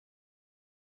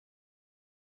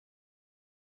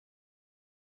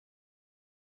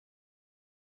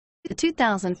The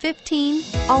 2015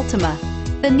 Altima.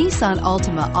 The Nissan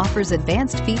Altima offers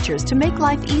advanced features to make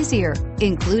life easier,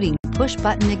 including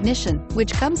push-button ignition,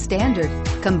 which comes standard.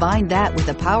 Combine that with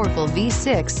a powerful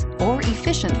V6 or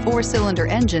efficient 4-cylinder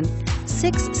engine,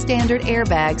 6 standard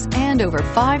airbags, and over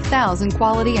 5,000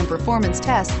 quality and performance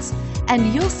tests,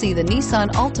 and you'll see the Nissan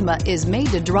Altima is made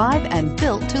to drive and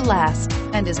built to last,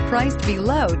 and is priced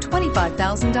below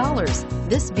 $25,000.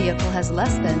 This vehicle has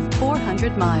less than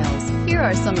 400 miles. Here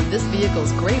are some of this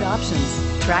vehicle's great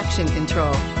options: traction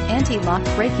control, anti-lock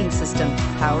braking system,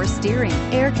 power steering,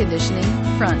 air conditioning,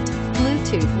 front,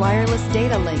 Bluetooth wireless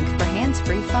data link for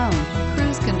hands-free phone,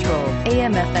 cruise control,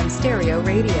 AM/FM stereo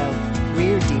radio,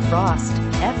 rear defrost,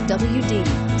 FWD,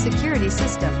 security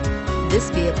system. This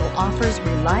vehicle offers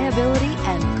reliability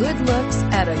and good looks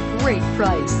at a great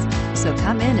price. So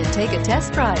come in and take a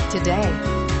test drive today.